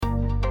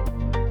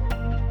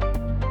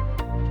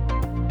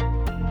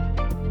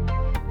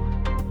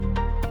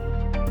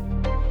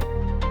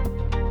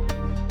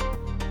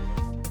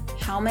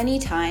many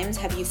times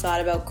have you thought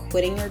about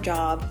quitting your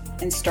job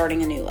and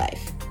starting a new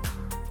life?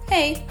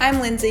 Hey, I'm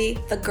Lindsay,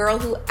 the girl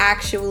who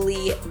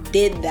actually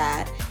did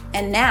that.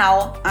 And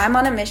now I'm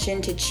on a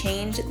mission to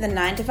change the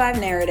 9-to-5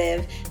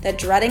 narrative that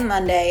dreading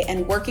Monday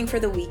and working for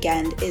the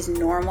weekend is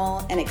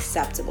normal and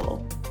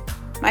acceptable.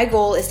 My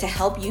goal is to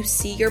help you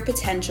see your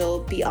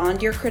potential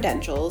beyond your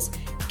credentials,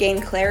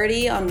 gain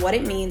clarity on what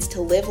it means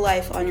to live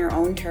life on your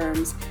own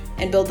terms,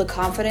 and build the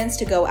confidence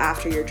to go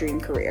after your dream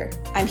career.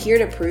 I'm here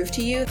to prove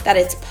to you that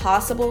it's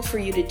possible for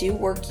you to do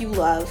work you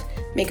love,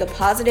 make a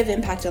positive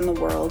impact on the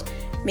world,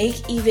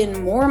 make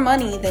even more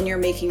money than you're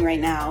making right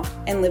now,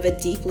 and live a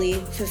deeply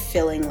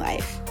fulfilling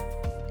life.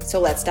 So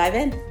let's dive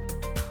in.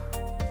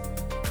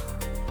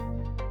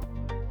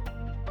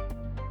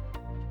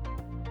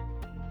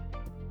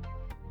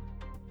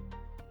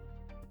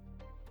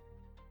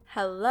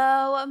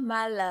 Hello,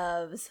 my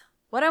loves.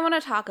 What I want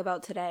to talk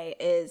about today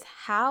is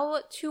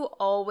how to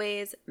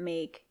always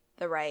make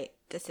the right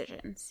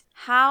decisions.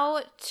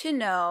 How to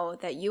know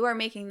that you are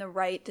making the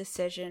right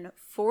decision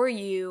for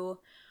you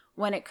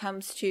when it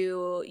comes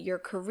to your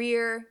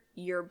career,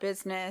 your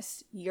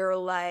business, your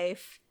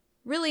life,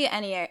 really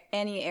any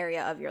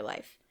area of your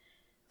life.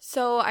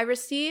 So I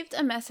received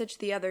a message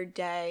the other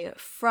day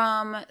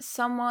from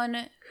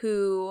someone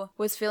who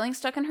was feeling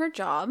stuck in her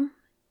job,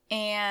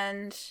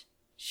 and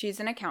she's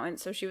an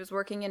accountant, so she was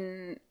working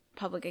in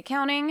public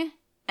accounting,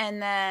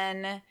 and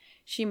then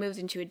she moved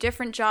into a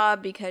different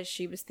job because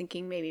she was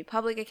thinking maybe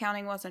public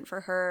accounting wasn't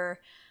for her,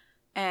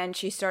 and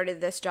she started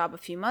this job a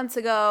few months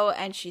ago,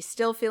 and she's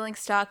still feeling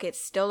stuck. It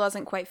still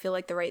doesn't quite feel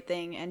like the right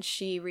thing, and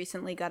she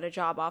recently got a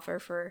job offer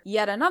for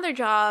yet another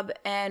job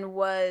and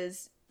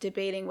was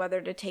debating whether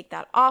to take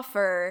that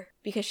offer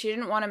because she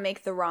didn't want to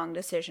make the wrong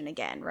decision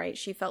again, right?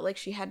 She felt like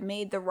she had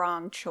made the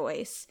wrong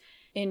choice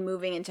in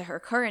moving into her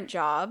current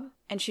job,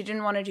 and she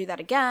didn't want to do that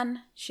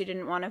again. She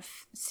didn't want to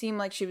seem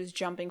like she was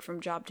jumping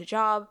from job to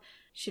job.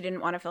 She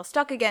didn't want to feel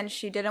stuck again.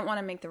 She didn't want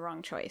to make the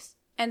wrong choice.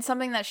 And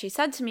something that she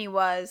said to me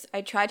was,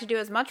 I tried to do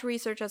as much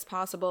research as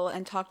possible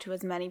and talk to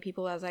as many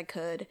people as I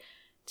could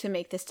to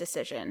make this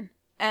decision.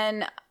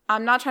 And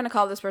I'm not trying to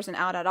call this person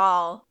out at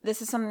all.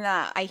 This is something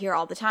that I hear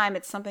all the time.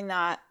 It's something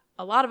that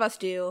a lot of us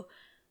do,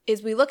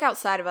 is we look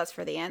outside of us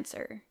for the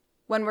answer.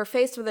 When we're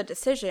faced with a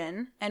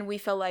decision and we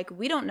feel like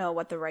we don't know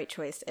what the right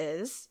choice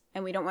is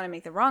and we don't want to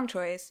make the wrong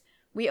choice,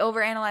 we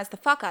overanalyze the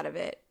fuck out of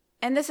it.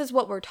 And this is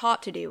what we're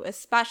taught to do,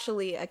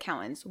 especially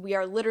accountants. We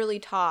are literally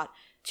taught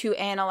to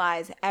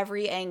analyze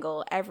every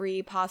angle,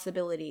 every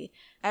possibility,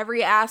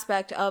 every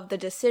aspect of the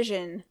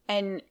decision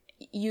and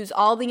use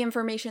all the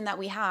information that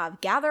we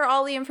have, gather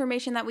all the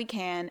information that we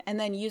can, and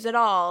then use it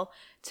all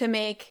to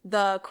make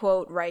the,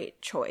 quote, right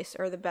choice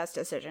or the best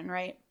decision,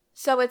 right?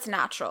 So it's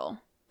natural.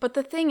 But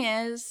the thing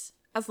is,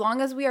 as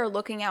long as we are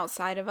looking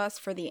outside of us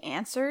for the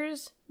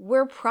answers,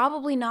 we're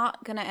probably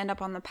not going to end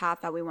up on the path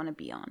that we want to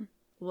be on.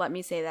 Let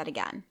me say that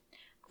again.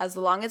 As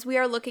long as we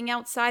are looking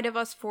outside of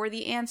us for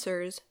the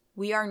answers,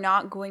 we are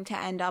not going to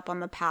end up on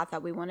the path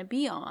that we want to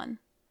be on.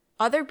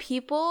 Other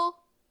people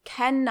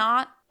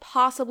cannot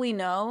possibly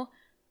know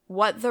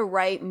what the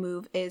right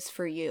move is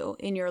for you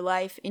in your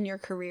life, in your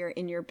career,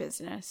 in your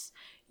business.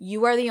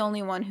 You are the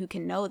only one who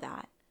can know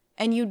that.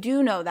 And you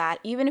do know that,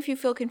 even if you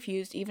feel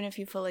confused, even if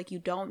you feel like you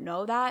don't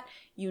know that,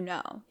 you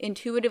know.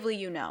 Intuitively,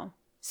 you know.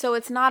 So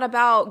it's not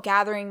about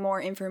gathering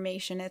more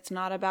information. It's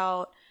not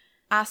about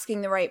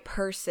asking the right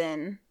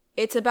person.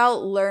 It's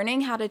about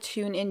learning how to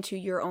tune into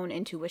your own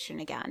intuition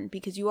again,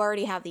 because you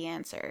already have the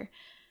answer.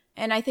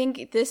 And I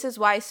think this is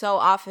why so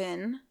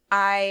often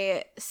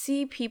I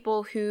see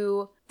people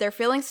who they're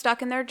feeling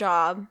stuck in their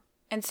job,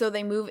 and so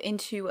they move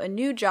into a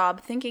new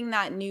job thinking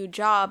that new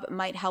job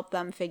might help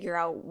them figure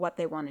out what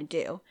they want to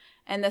do.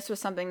 And this was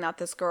something that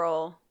this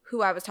girl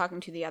who I was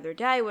talking to the other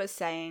day was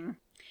saying.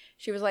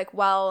 She was like,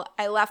 well,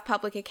 I left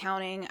public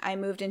accounting. I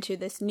moved into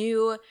this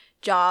new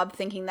job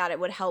thinking that it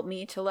would help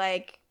me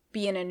to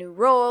be in a new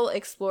role,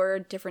 explore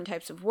different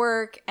types of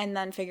work, and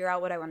then figure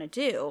out what I want to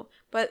do.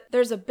 But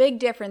there's a big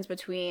difference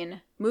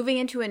between moving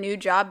into a new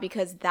job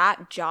because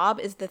that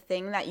job is the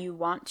thing that you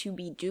want to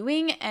be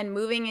doing and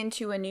moving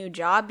into a new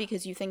job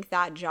because you think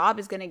that job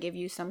is going to give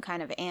you some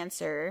kind of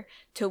answer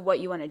to what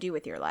you want to do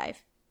with your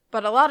life.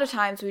 But a lot of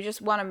times we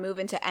just want to move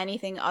into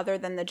anything other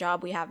than the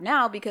job we have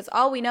now because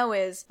all we know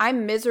is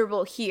I'm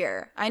miserable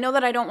here. I know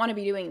that I don't want to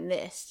be doing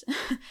this.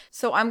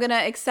 So I'm going to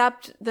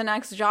accept the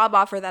next job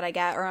offer that I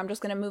get, or I'm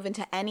just going to move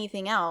into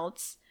anything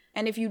else.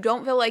 And if you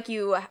don't feel like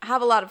you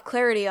have a lot of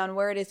clarity on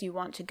where it is you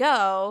want to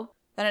go,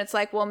 then it's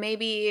like, well,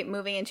 maybe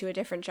moving into a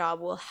different job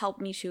will help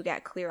me to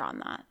get clear on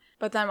that.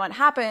 But then what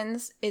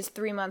happens is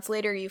 3 months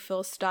later, you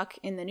feel stuck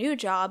in the new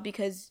job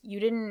because you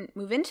didn't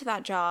move into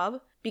that job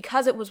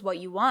because it was what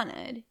you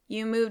wanted.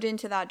 You moved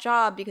into that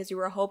job because you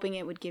were hoping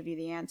it would give you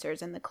the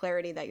answers and the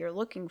clarity that you're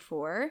looking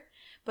for,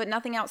 but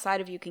nothing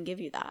outside of you can give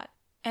you that.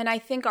 And I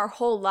think our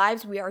whole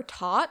lives we are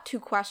taught to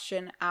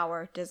question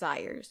our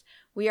desires.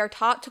 We are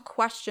taught to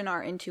question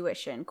our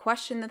intuition,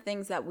 question the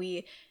things that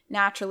we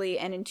naturally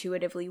and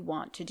intuitively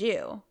want to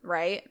do,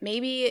 right?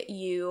 Maybe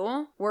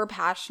you were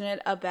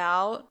passionate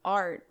about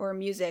art or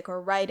music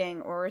or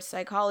writing or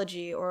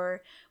psychology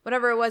or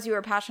whatever it was you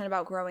were passionate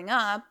about growing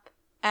up.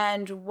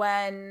 And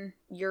when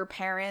your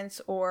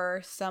parents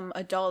or some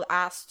adult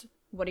asked,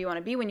 what do you want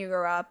to be when you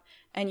grow up?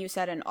 And you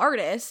said an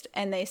artist,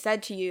 and they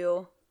said to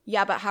you,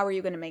 yeah, but how are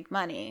you going to make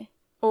money?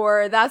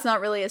 Or that's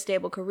not really a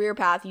stable career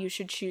path. You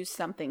should choose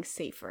something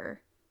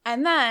safer.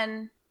 And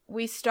then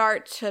we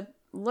start to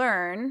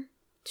learn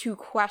to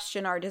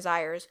question our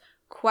desires,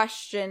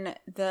 question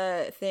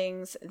the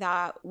things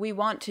that we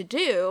want to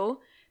do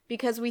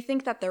because we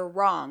think that they're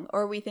wrong,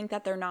 or we think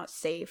that they're not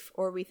safe,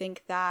 or we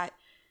think that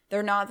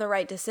they're not the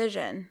right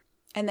decision.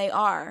 And they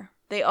are.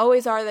 They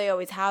always are. They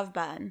always have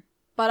been.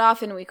 But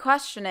often we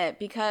question it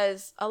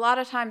because a lot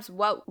of times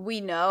what we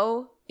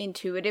know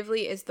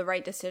intuitively is the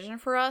right decision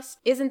for us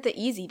isn't the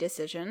easy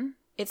decision.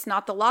 It's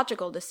not the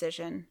logical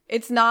decision.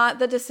 It's not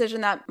the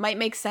decision that might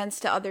make sense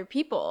to other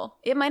people.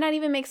 It might not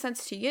even make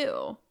sense to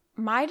you.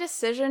 My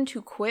decision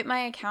to quit my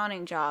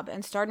accounting job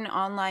and start an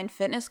online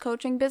fitness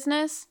coaching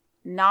business,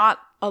 not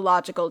a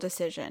logical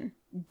decision.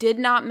 Did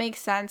not make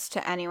sense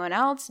to anyone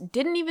else.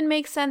 Didn't even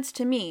make sense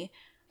to me.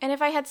 And if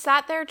I had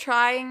sat there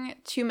trying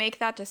to make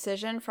that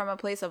decision from a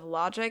place of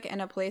logic and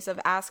a place of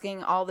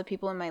asking all the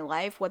people in my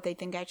life what they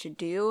think I should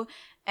do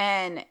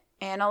and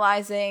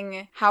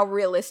analyzing how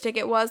realistic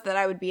it was that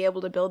I would be able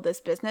to build this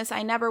business,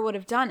 I never would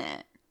have done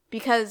it.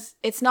 Because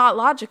it's not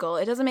logical.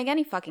 It doesn't make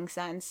any fucking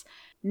sense.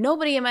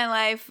 Nobody in my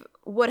life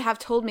would have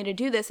told me to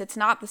do this. It's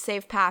not the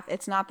safe path.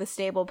 It's not the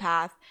stable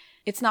path.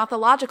 It's not the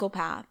logical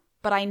path.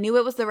 But I knew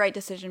it was the right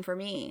decision for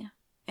me.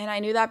 And I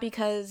knew that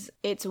because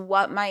it's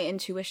what my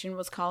intuition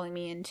was calling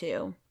me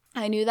into.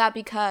 I knew that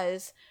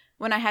because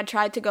when I had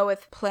tried to go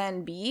with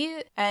plan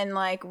B and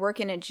work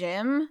in a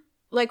gym,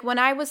 when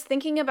I was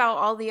thinking about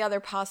all the other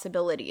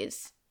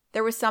possibilities,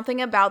 there was something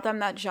about them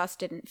that just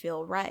didn't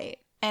feel right.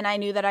 And I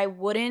knew that I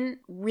wouldn't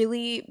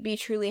really be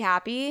truly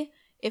happy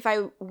if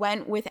I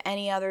went with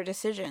any other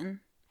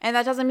decision. And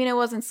that doesn't mean it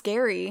wasn't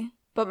scary,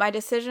 but my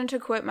decision to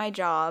quit my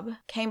job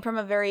came from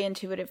a very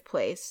intuitive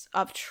place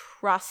of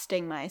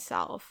trusting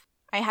myself.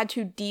 I had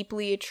to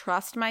deeply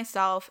trust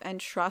myself and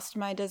trust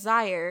my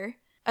desire,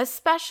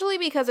 especially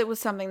because it was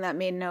something that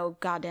made no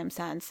goddamn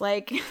sense.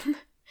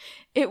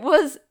 It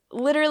was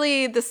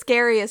literally the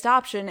scariest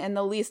option and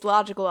the least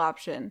logical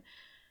option.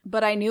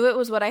 But I knew it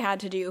was what I had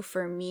to do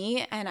for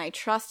me, and I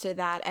trusted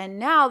that. And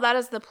now that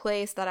is the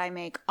place that I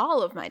make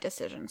all of my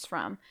decisions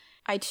from.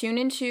 I tune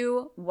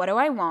into what do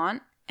I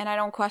want, and I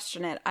don't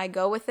question it. I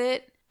go with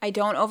it. I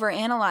don't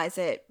overanalyze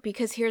it,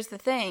 because here's the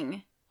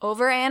thing.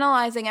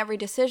 Overanalyzing every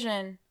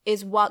decision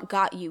is what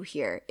got you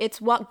here. It's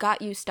what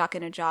got you stuck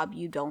in a job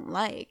you don't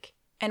like.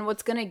 And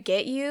what's going to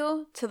get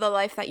you to the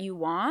life that you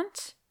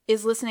want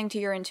is listening to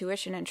your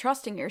intuition and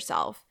trusting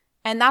yourself.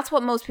 And that's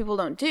what most people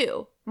don't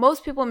do.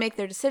 Most people make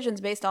their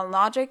decisions based on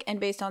logic and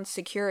based on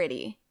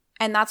security.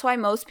 And that's why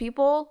most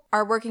people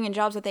are working in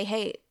jobs that they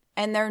hate.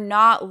 And they're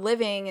not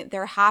living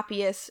their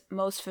happiest,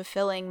 most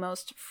fulfilling,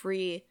 most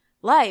free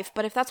life.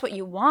 But if that's what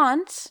you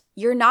want,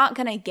 you're not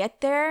going to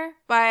get there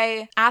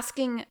by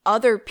asking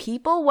other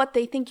people what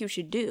they think you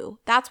should do.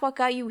 That's what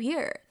got you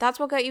here. That's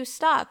what got you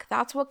stuck.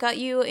 That's what got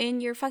you in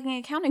your fucking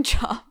accounting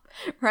job,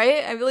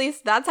 right? At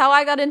least that's how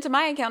I got into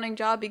my accounting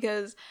job,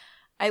 because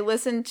I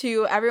listened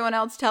to everyone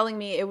else telling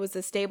me it was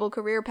a stable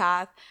career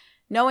path,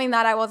 knowing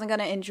that I wasn't going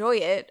to enjoy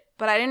it,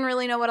 but I didn't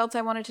really know what else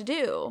I wanted to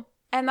do.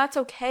 And that's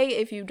okay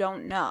if you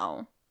don't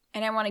know.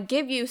 And I want to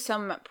give you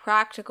some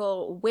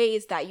practical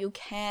ways that you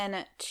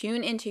can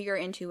tune into your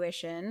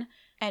intuition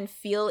and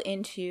feel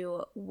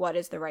into what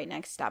is the right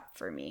next step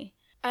for me.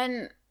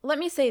 And let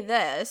me say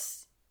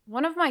this,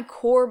 one of my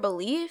core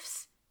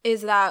beliefs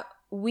is that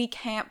we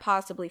can't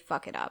possibly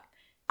fuck it up.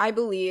 I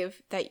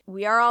believe that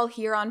we are all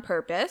here on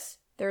purpose.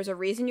 There's a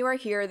reason you are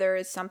here. There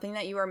is something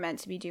that you are meant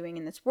to be doing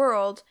in this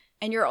world,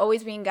 and you're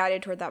always being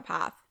guided toward that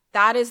path.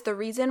 That is the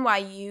reason why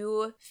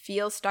you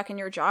feel stuck in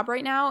your job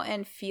right now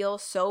and feel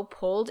so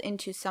pulled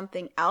into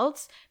something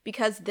else,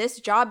 because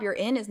this job you're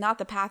in is not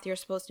the path you're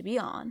supposed to be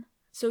on.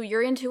 So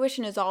your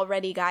intuition is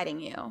already guiding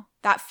you.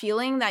 That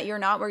feeling that you're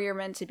not where you're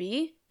meant to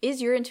be is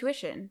your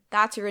intuition.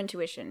 That's your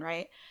intuition,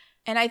 right?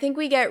 And I think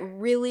we get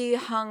really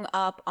hung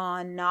up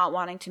on not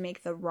wanting to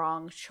make the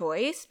wrong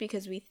choice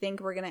because we think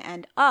we're going to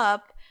end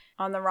up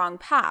on the wrong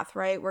path,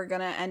 right? We're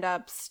going to end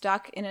up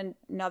stuck in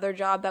another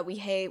job that we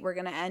hate. We're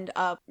going to end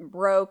up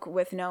broke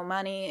with no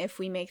money if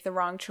we make the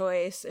wrong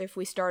choice, if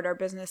we start our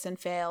business and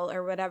fail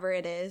or whatever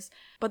it is.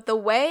 But the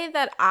way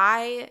that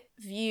I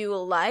view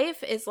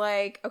life is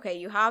okay,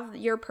 you have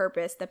your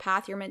purpose, the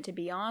path you're meant to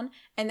be on,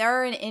 and there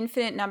are an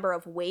infinite number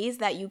of ways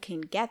that you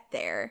can get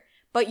there.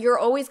 But you're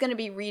always going to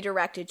be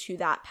redirected to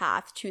that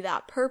path, to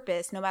that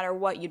purpose, no matter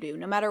what you do,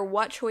 no matter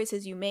what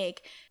choices you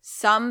make.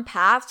 Some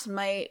paths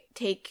might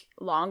take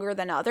longer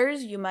than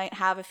others. You might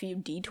have a few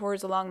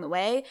detours along the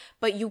way,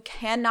 but you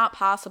cannot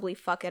possibly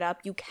fuck it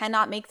up. You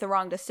cannot make the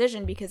wrong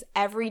decision because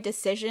every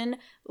decision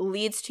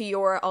leads to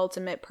your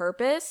ultimate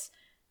purpose.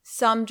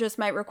 Some just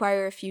might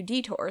require a few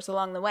detours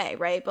along the way,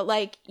 right? But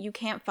like, you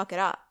can't fuck it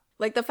up.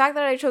 Like the fact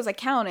that I chose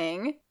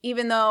accounting,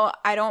 even though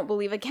I don't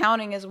believe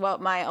accounting is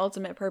what my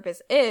ultimate purpose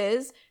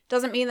is,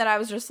 doesn't mean that I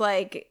was just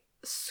like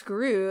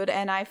screwed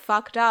and I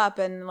fucked up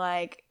and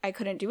like I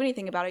couldn't do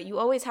anything about it. You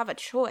always have a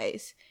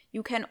choice.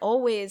 You can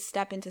always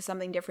step into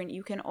something different.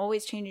 You can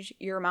always change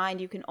your mind.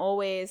 You can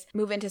always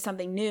move into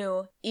something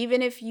new,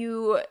 even if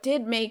you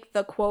did make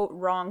the quote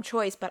wrong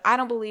choice. But I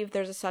don't believe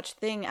there's a such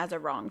thing as a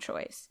wrong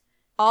choice.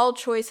 All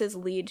choices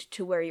lead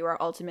to where you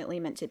are ultimately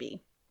meant to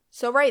be.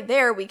 So right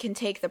there, we can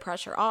take the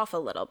pressure off a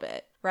little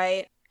bit,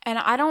 right? And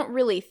I don't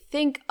really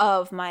think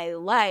of my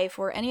life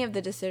or any of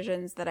the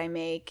decisions that I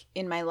make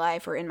in my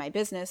life or in my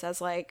business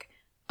as like,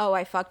 oh,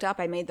 I fucked up,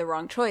 I made the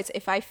wrong choice.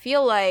 If I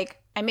feel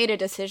like I made a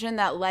decision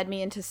that led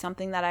me into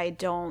something that I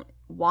don't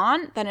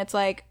want, then it's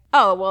like,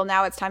 oh, well,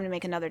 now it's time to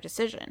make another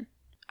decision.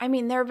 I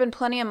mean, there have been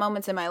plenty of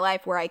moments in my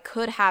life where I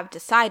could have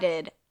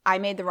decided I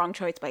made the wrong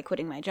choice by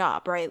quitting my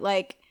job, right?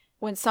 Like,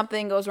 when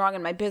something goes wrong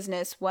in my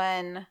business,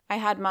 when I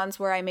had months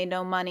where I made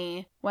no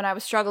money, when I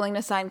was struggling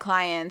to sign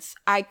clients,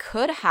 I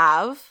could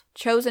have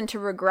chosen to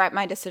regret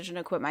my decision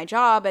to quit my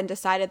job and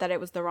decided that it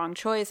was the wrong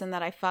choice and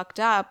that I fucked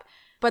up.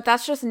 But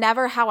that's just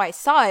never how I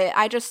saw it.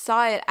 I just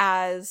saw it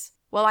as,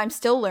 well, I'm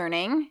still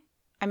learning.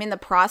 I'm in the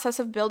process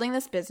of building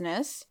this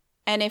business.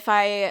 And if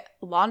I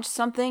launched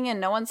something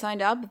and no one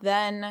signed up,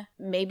 then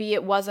maybe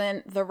it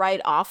wasn't the right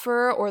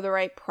offer or the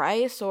right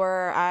price,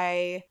 or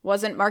I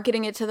wasn't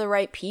marketing it to the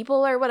right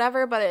people or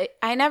whatever, but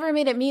I never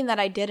made it mean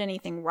that I did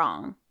anything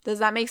wrong. Does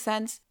that make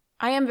sense?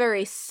 I am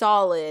very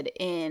solid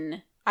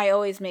in I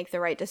always make the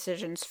right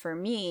decisions for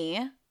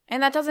me.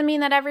 And that doesn't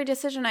mean that every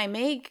decision I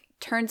make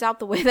turns out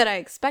the way that I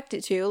expect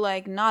it to,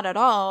 like not at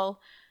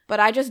all. But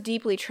I just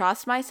deeply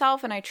trust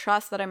myself and I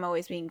trust that I'm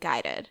always being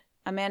guided.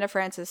 Amanda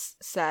Frances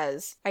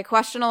says, I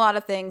question a lot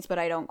of things, but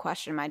I don't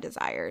question my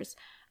desires.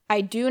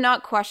 I do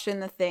not question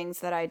the things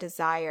that I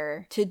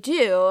desire to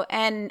do.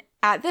 And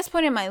at this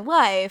point in my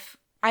life,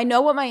 I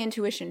know what my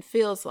intuition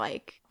feels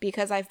like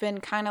because I've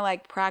been kind of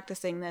like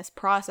practicing this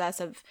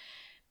process of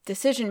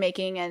decision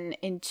making and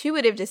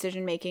intuitive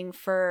decision making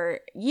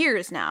for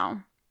years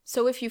now.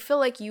 So if you feel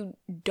like you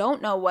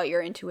don't know what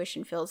your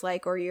intuition feels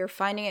like or you're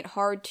finding it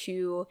hard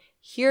to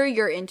hear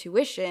your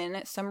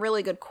intuition, some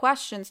really good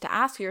questions to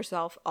ask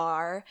yourself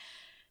are,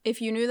 if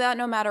you knew that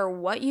no matter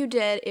what you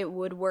did, it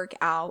would work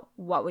out,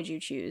 what would you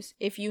choose?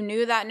 If you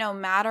knew that no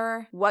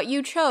matter what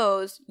you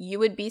chose, you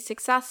would be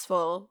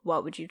successful,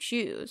 what would you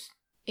choose?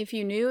 If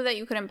you knew that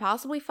you couldn't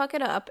possibly fuck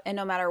it up and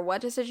no matter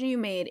what decision you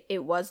made,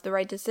 it was the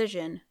right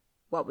decision,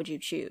 what would you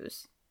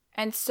choose?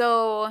 And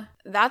so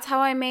that's how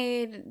I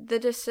made the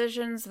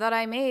decisions that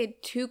I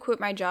made to quit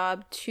my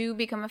job, to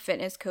become a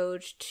fitness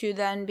coach, to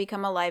then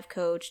become a life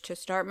coach, to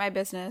start my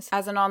business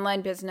as an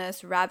online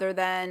business rather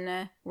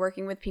than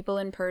working with people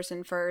in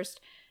person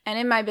first. And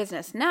in my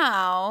business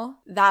now,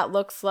 that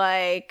looks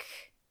like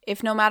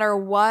if no matter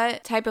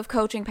what type of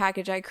coaching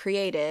package I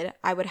created,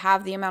 I would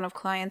have the amount of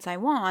clients I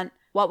want,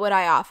 what would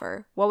I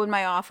offer? What would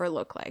my offer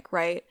look like,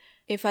 right?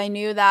 If I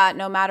knew that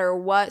no matter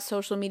what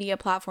social media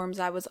platforms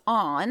I was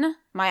on,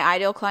 my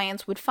ideal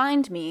clients would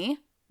find me,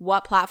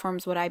 what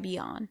platforms would I be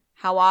on?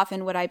 How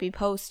often would I be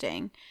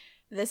posting?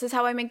 This is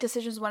how I make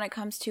decisions when it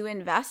comes to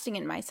investing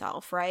in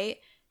myself, right?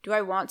 Do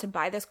I want to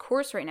buy this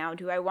course right now?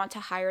 Do I want to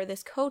hire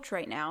this coach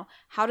right now?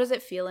 How does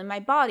it feel in my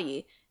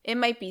body? It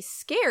might be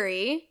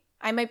scary.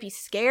 I might be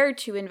scared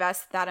to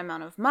invest that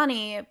amount of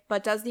money,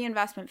 but does the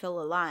investment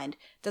feel aligned?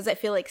 Does it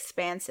feel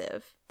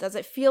expansive? Does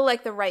it feel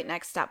like the right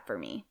next step for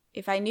me?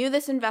 If I knew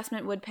this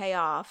investment would pay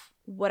off,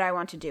 would I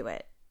want to do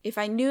it? If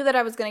I knew that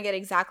I was going to get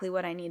exactly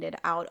what I needed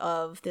out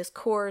of this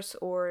course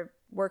or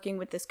working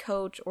with this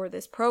coach or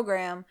this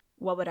program,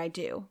 what would I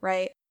do,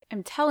 right?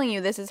 I'm telling you,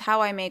 this is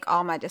how I make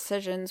all my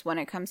decisions when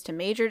it comes to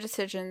major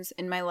decisions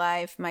in my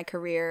life, my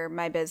career,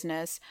 my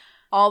business,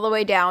 all the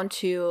way down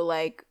to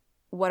like,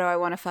 what do I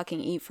want to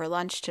fucking eat for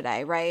lunch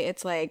today, right?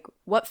 It's like,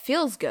 what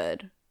feels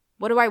good?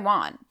 What do I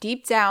want?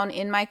 Deep down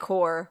in my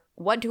core,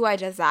 what do I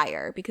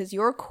desire? Because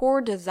your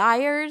core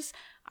desires,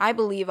 I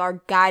believe,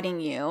 are guiding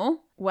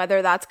you,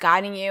 whether that's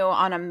guiding you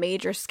on a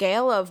major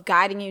scale of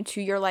guiding you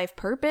to your life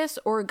purpose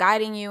or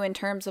guiding you in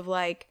terms of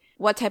like,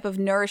 what type of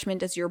nourishment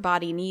does your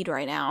body need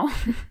right now?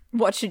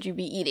 What should you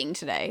be eating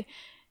today?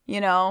 You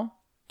know?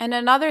 And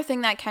another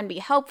thing that can be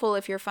helpful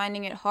if you're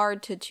finding it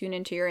hard to tune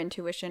into your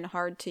intuition,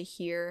 hard to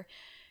hear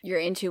your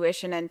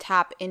intuition and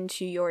tap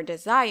into your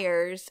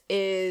desires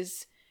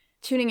is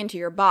tuning into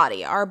your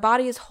body. Our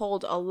bodies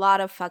hold a lot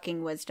of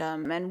fucking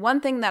wisdom. And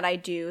one thing that I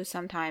do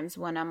sometimes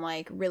when I'm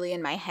like really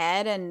in my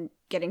head and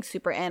getting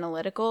super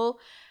analytical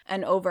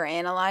and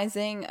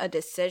overanalyzing a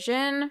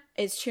decision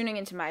is tuning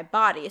into my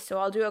body. So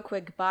I'll do a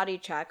quick body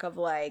check of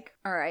like,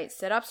 all right,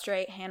 sit up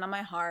straight, hand on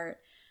my heart.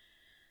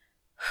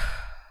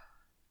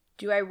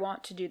 Do I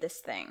want to do this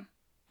thing?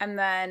 And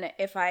then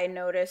if I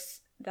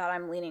notice that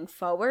I'm leaning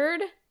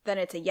forward, then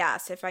it's a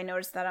yes. If I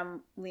notice that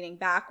I'm leaning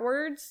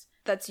backwards,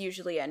 that's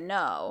usually a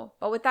no.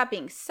 But with that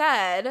being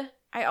said,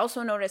 I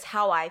also notice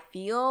how I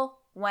feel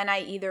when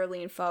I either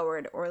lean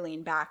forward or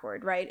lean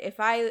backward, right? If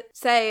I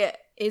say,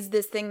 is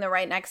this thing the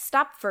right next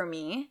step for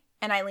me?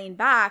 And I lean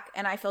back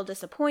and I feel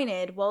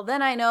disappointed, well,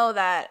 then I know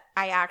that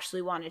I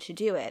actually wanted to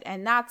do it.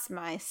 And that's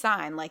my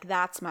sign, like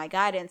that's my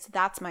guidance,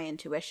 that's my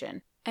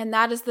intuition. And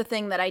that is the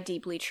thing that I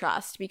deeply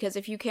trust, because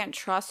if you can't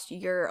trust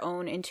your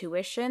own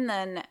intuition,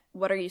 then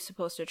what are you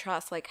supposed to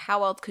trust? Like,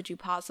 how else could you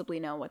possibly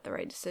know what the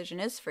right decision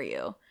is for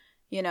you?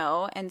 You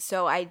know? And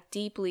so I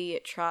deeply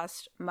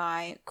trust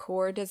my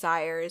core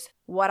desires,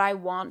 what I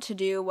want to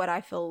do, what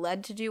I feel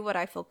led to do, what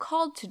I feel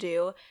called to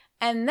do.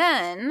 And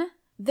then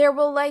there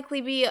will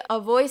likely be a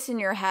voice in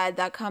your head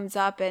that comes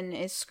up and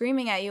is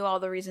screaming at you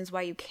all the reasons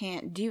why you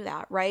can't do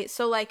that, right?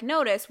 So like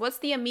notice, what's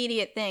the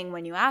immediate thing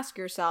when you ask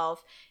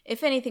yourself,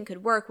 if anything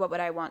could work, what would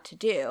I want to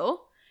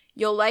do?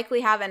 You'll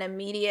likely have an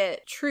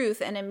immediate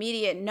truth, an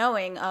immediate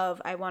knowing of,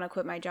 I want to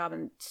quit my job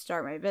and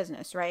start my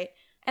business, right?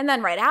 And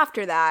then right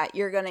after that,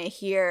 you're going to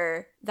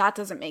hear, that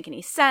doesn't make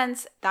any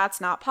sense.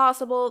 That's not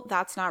possible.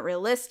 That's not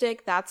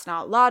realistic. That's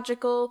not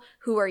logical.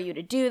 Who are you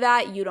to do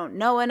that? You don't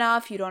know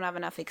enough. You don't have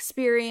enough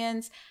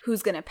experience.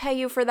 Who's going to pay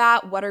you for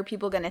that? What are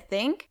people going to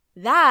think?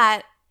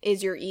 That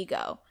is your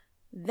ego.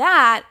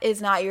 That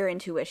is not your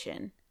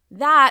intuition.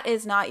 That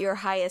is not your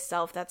highest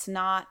self. That's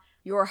not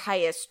your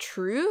highest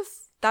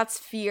truth. That's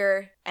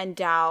fear and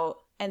doubt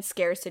and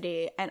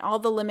scarcity and all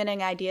the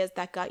limiting ideas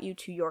that got you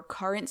to your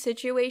current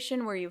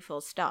situation where you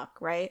feel stuck,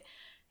 right?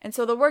 And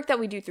so the work that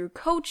we do through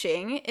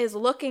coaching is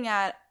looking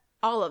at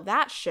all of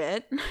that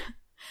shit,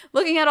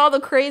 looking at all the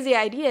crazy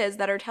ideas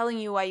that are telling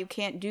you why you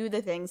can't do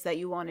the things that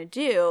you want to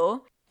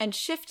do, and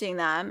shifting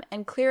them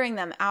and clearing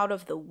them out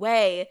of the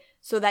way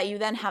so that you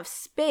then have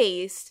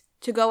space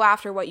to go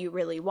after what you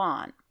really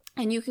want.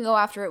 And you can go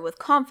after it with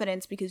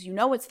confidence because you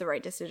know it's the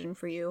right decision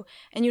for you,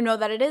 and you know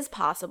that it is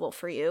possible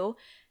for you.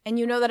 And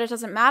you know that it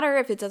doesn't matter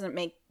if it doesn't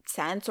make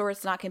sense or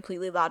it's not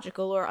completely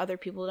logical or other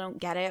people don't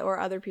get it or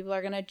other people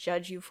are going to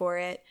judge you for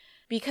it,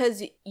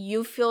 because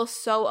you feel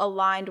so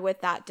aligned with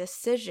that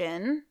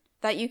decision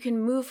that you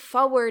can move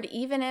forward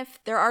even if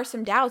there are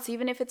some doubts,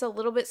 even if it's a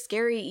little bit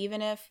scary,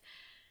 even if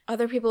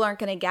other people aren't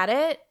going to get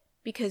it,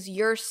 because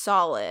you're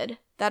solid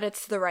that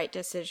it's the right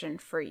decision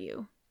for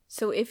you.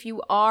 So if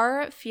you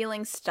are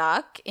feeling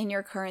stuck in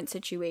your current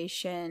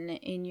situation,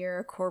 in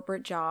your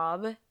corporate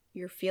job,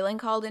 you're feeling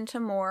called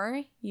into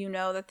more, you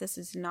know that this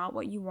is not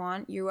what you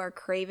want, you are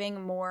craving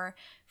more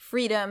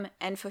freedom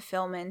and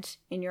fulfillment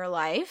in your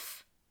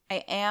life,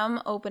 I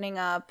am opening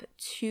up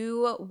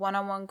 2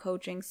 one-on-one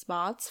coaching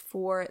spots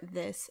for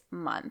this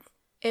month.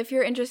 If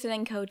you're interested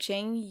in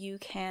coaching, you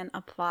can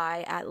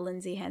apply at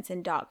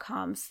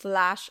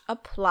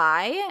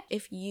lindsayhanson.com/apply.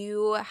 If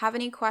you have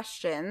any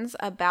questions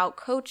about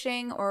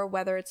coaching or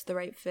whether it's the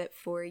right fit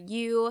for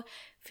you,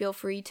 feel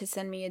free to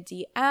send me a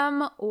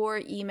DM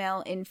or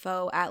email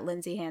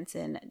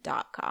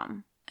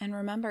info@lindsayhanson.com. And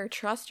remember,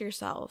 trust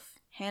yourself.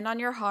 Hand on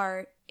your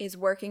heart, is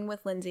working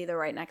with Lindsay the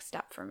right next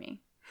step for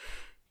me?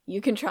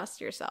 You can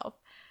trust yourself.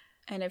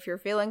 And if you're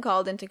feeling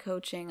called into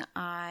coaching,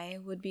 I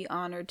would be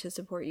honored to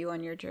support you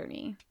on your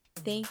journey.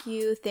 Thank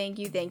you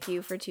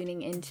for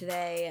tuning in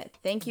today.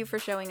 Thank you for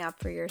showing up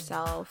for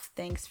yourself.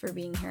 Thanks for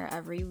being here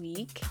every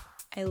week.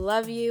 I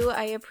love you.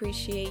 I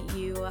appreciate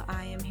you.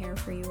 I am here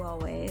for you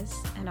always.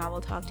 And I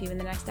will talk to you in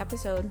the next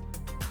episode.